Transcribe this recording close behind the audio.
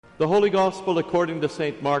The Holy Gospel according to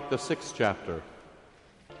St. Mark, the 6th chapter.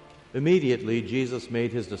 Immediately Jesus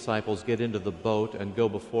made his disciples get into the boat and go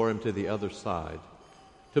before him to the other side,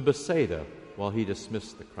 to Bethsaida, while he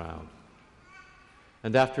dismissed the crowd.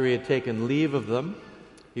 And after he had taken leave of them,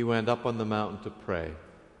 he went up on the mountain to pray.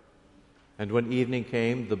 And when evening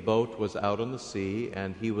came, the boat was out on the sea,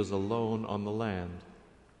 and he was alone on the land.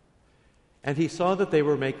 And he saw that they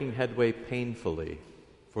were making headway painfully,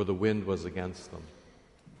 for the wind was against them.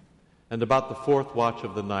 And about the 4th watch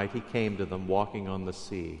of the night he came to them walking on the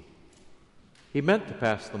sea. He meant to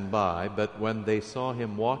pass them by, but when they saw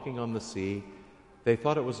him walking on the sea, they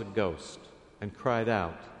thought it was a ghost, and cried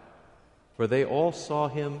out, for they all saw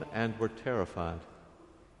him and were terrified.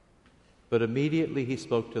 But immediately he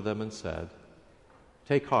spoke to them and said,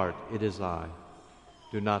 "Take heart, it is I.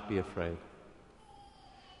 Do not be afraid."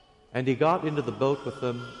 And he got into the boat with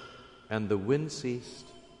them, and the wind ceased,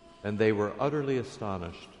 and they were utterly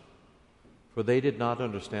astonished, for they did not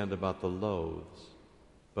understand about the loaves,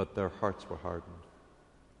 but their hearts were hardened.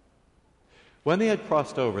 When they had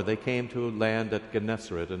crossed over, they came to land at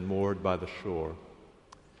Gennesaret and moored by the shore.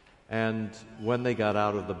 And when they got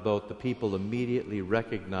out of the boat, the people immediately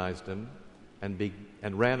recognized him and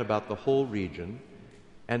ran about the whole region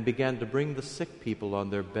and began to bring the sick people on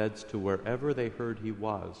their beds to wherever they heard he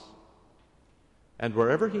was. And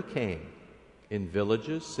wherever he came, in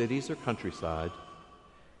villages, cities, or countryside,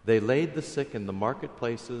 they laid the sick in the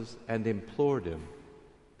marketplaces and implored him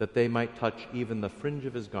that they might touch even the fringe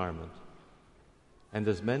of his garment. And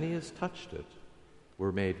as many as touched it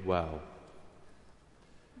were made well.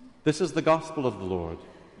 This is the gospel of the Lord.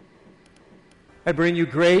 I bring you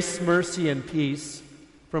grace, mercy, and peace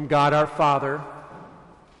from God our Father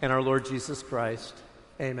and our Lord Jesus Christ.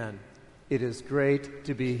 Amen. It is great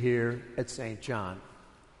to be here at St. John.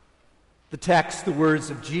 The text, the words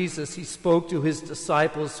of Jesus, he spoke to his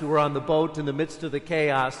disciples who were on the boat in the midst of the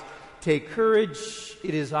chaos. Take courage,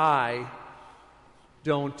 it is I.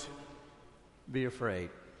 Don't be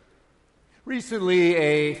afraid. Recently,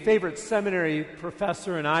 a favorite seminary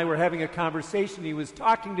professor and I were having a conversation. He was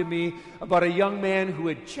talking to me about a young man who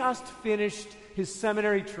had just finished his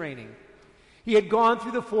seminary training. He had gone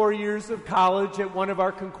through the 4 years of college at one of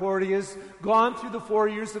our Concordias, gone through the 4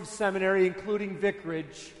 years of seminary, including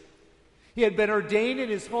vicarage. He had been ordained in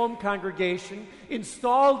his home congregation,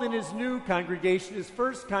 installed in his new congregation, his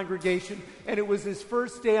first congregation, and it was his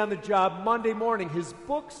first day on the job Monday morning. His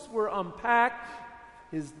books were unpacked,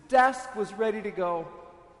 his desk was ready to go,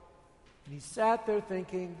 and he sat there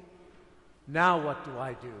thinking, now what do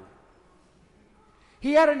I do?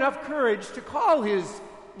 He had enough courage to call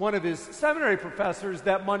one of his seminary professors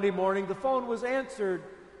that Monday morning. The phone was answered,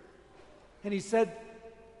 and he said,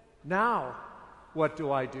 now what do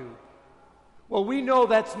I do? Well, we know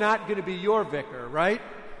that's not going to be your vicar, right?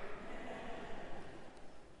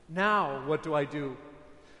 Now, what do I do?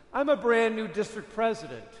 I'm a brand new district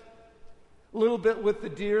president. A little bit with the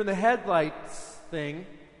deer in the headlights thing.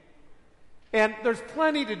 And there's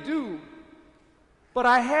plenty to do. But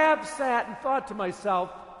I have sat and thought to myself,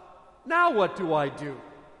 now what do I do?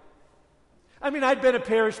 I mean, I'd been a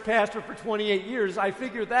parish pastor for 28 years. I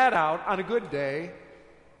figured that out on a good day.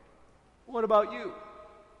 What about you?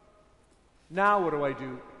 Now what do I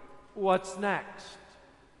do? What's next?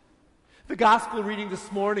 The gospel reading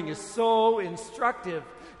this morning is so instructive.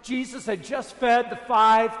 Jesus had just fed the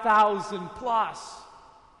 5,000 plus.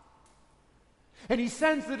 And he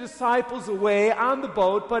sends the disciples away on the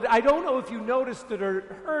boat, but I don't know if you noticed it or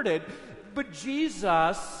heard it, but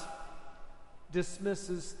Jesus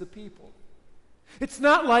dismisses the people. It's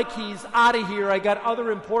not like he's out of here, I got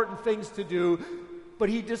other important things to do. But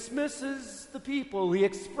he dismisses the people. He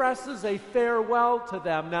expresses a farewell to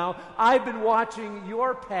them. Now, I've been watching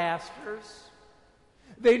your pastors.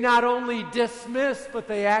 They not only dismiss, but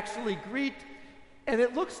they actually greet. And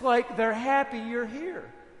it looks like they're happy you're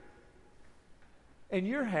here. And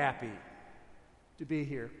you're happy to be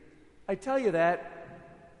here. I tell you that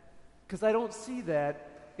because I don't see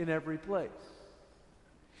that in every place.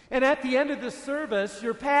 And at the end of the service,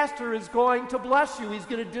 your pastor is going to bless you. He's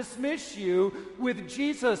going to dismiss you with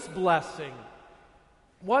Jesus' blessing.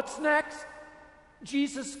 What's next?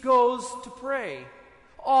 Jesus goes to pray,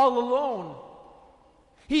 all alone.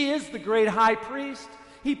 He is the great high priest.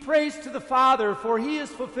 He prays to the Father, for he is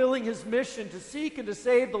fulfilling his mission to seek and to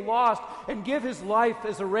save the lost and give his life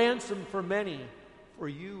as a ransom for many, for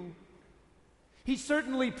you. He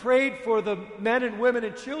certainly prayed for the men and women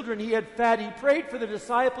and children he had fed. He prayed for the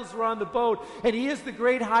disciples who were on the boat, and he is the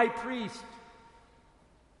great high priest.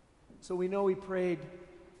 So we know he prayed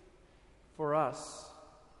for us.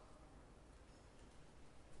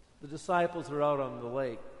 The disciples are out on the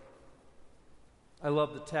lake. I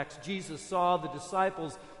love the text. Jesus saw the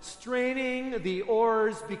disciples straining the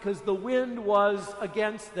oars because the wind was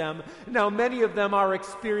against them. Now, many of them are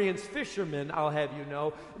experienced fishermen, I'll have you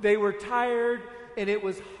know. They were tired and it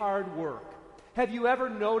was hard work. Have you ever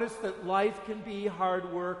noticed that life can be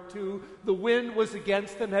hard work too? The wind was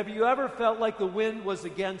against them. Have you ever felt like the wind was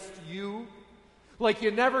against you? Like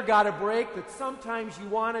you never got a break, that sometimes you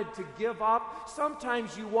wanted to give up,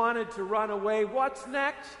 sometimes you wanted to run away. What's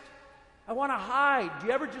next? I want to hide. Do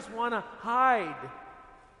you ever just want to hide?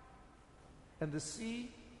 And the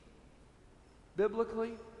sea,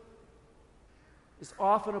 biblically, is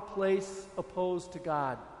often a place opposed to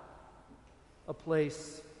God, a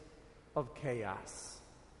place of chaos.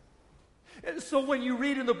 And so when you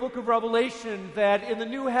read in the book of Revelation that in the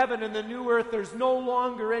new heaven and the new earth there's no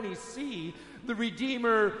longer any sea, the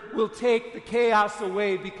Redeemer will take the chaos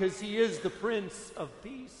away because he is the Prince of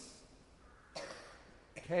Peace.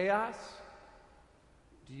 Chaos?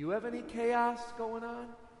 Do you have any chaos going on?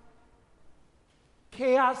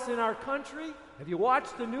 Chaos in our country? Have you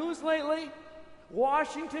watched the news lately?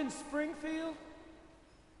 Washington, Springfield?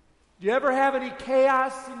 Do you ever have any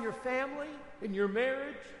chaos in your family, in your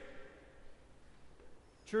marriage?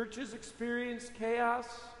 Churches experience chaos.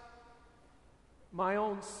 My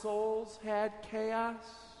own soul's had chaos.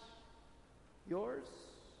 Yours?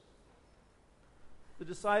 The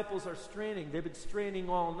disciples are straining. They've been straining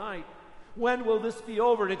all night. When will this be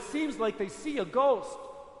over? And it seems like they see a ghost.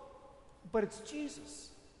 But it's Jesus.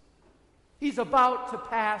 He's about to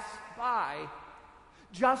pass by.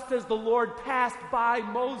 Just as the Lord passed by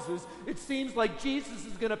Moses, it seems like Jesus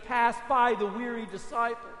is going to pass by the weary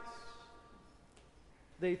disciples.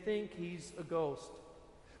 They think he's a ghost.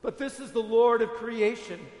 But this is the Lord of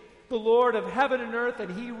creation, the Lord of heaven and earth,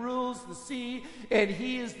 and he rules the sea, and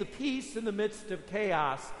he is the peace in the midst of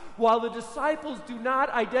chaos. While the disciples do not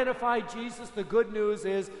identify Jesus, the good news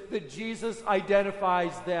is that Jesus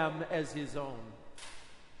identifies them as his own.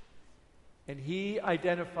 And he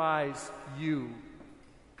identifies you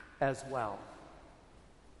as well.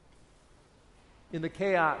 In the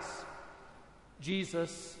chaos,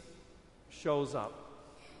 Jesus shows up.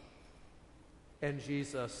 And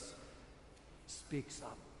Jesus speaks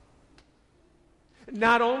up.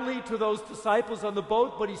 Not only to those disciples on the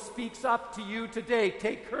boat, but he speaks up to you today.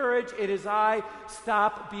 Take courage, it is I.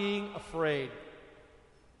 Stop being afraid.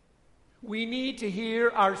 We need to hear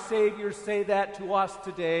our Savior say that to us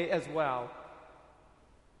today as well.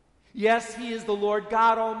 Yes, he is the Lord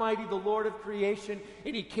God Almighty, the Lord of creation,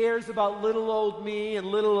 and he cares about little old me and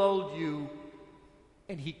little old you.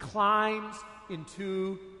 And he climbs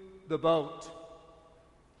into the boat.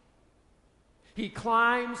 He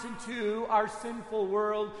climbs into our sinful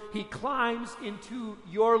world. He climbs into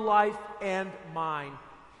your life and mine.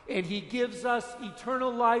 And he gives us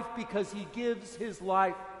eternal life because he gives his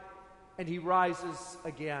life and he rises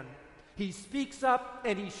again. He speaks up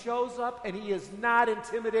and he shows up and he is not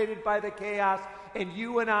intimidated by the chaos, and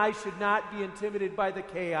you and I should not be intimidated by the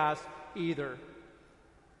chaos either.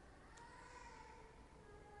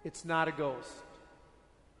 It's not a ghost.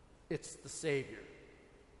 It's the Savior.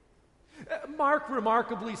 Mark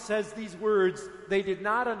remarkably says these words, they did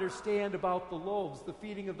not understand about the loaves, the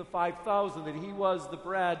feeding of the 5,000, that he was the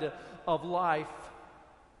bread of life.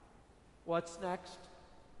 What's next?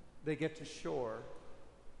 They get to shore.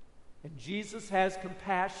 And Jesus has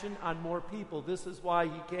compassion on more people. This is why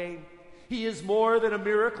he came. He is more than a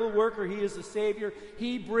miracle worker. He is a Savior.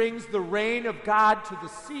 He brings the reign of God to the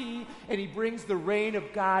sea, and he brings the reign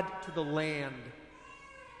of God to the land.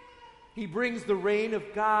 He brings the reign of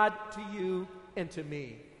God to you and to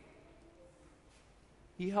me.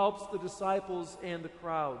 He helps the disciples and the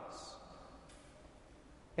crowds.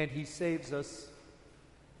 And he saves us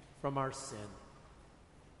from our sin.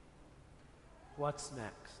 What's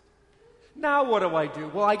next? Now what do?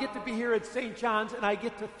 Well, I get to be here at St. John's, and I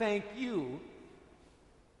get to thank you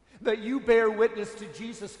that you bear witness to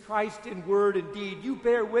Jesus Christ in word and deed. You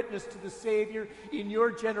bear witness to the Savior in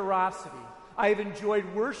your generosity. I have enjoyed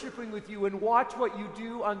worshiping with you and watch what you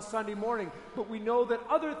do on Sunday morning, but we know that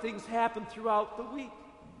other things happen throughout the week.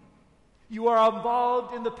 You are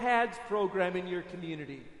involved in the PADS program in your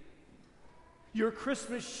community. Your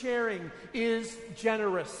Christmas sharing is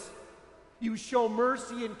generous. You show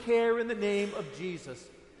mercy and care in the name of Jesus.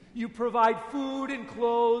 You provide food and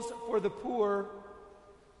clothes for the poor.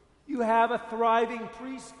 You have a thriving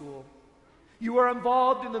preschool. You are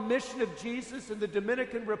involved in the mission of Jesus in the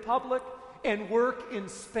Dominican Republic and work in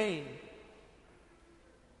Spain.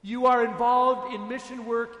 You are involved in mission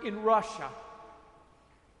work in Russia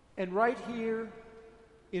and right here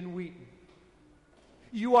in Wheaton.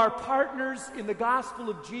 You are partners in the gospel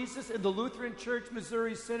of Jesus in the Lutheran Church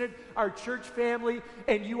Missouri Synod, our church family,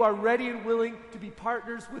 and you are ready and willing to be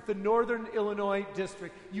partners with the Northern Illinois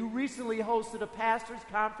District. You recently hosted a pastors'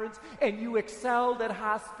 conference, and you excelled at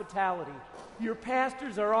hospitality. Your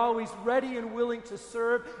pastors are always ready and willing to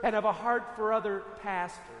serve and have a heart for other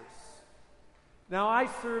pastors. Now, I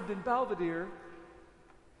served in Belvedere,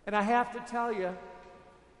 and I have to tell you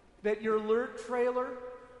that your alert trailer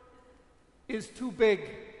is too big.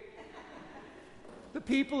 The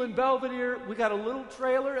people in Belvedere, we got a little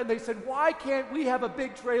trailer, and they said, why can't we have a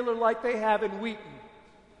big trailer like they have in Wheaton?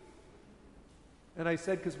 And I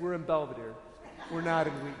said, because we're in Belvedere. We're not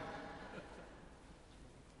in Wheaton.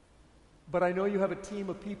 But I know you have a team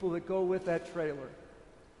of people that go with that trailer,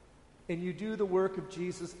 and you do the work of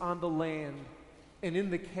Jesus on the land and in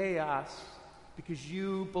the chaos because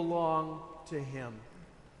you belong to Him.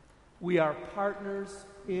 We are partners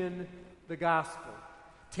in the gospel.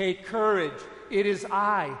 Take courage. It is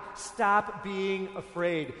I. Stop being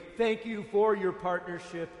afraid. Thank you for your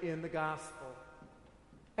partnership in the gospel.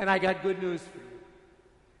 And I got good news for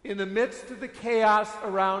you. In the midst of the chaos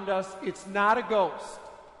around us, it's not a ghost.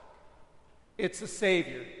 It's a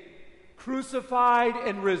Savior. Crucified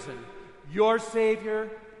and risen. Your Savior,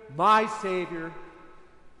 my Savior,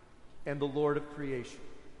 and the Lord of creation.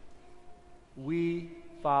 We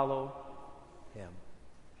follow Him.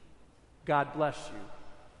 God bless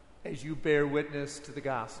you as you bear witness to the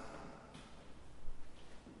gospel.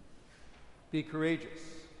 Be courageous.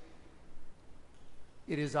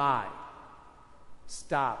 It is I.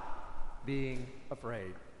 Stop being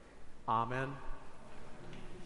afraid. Amen.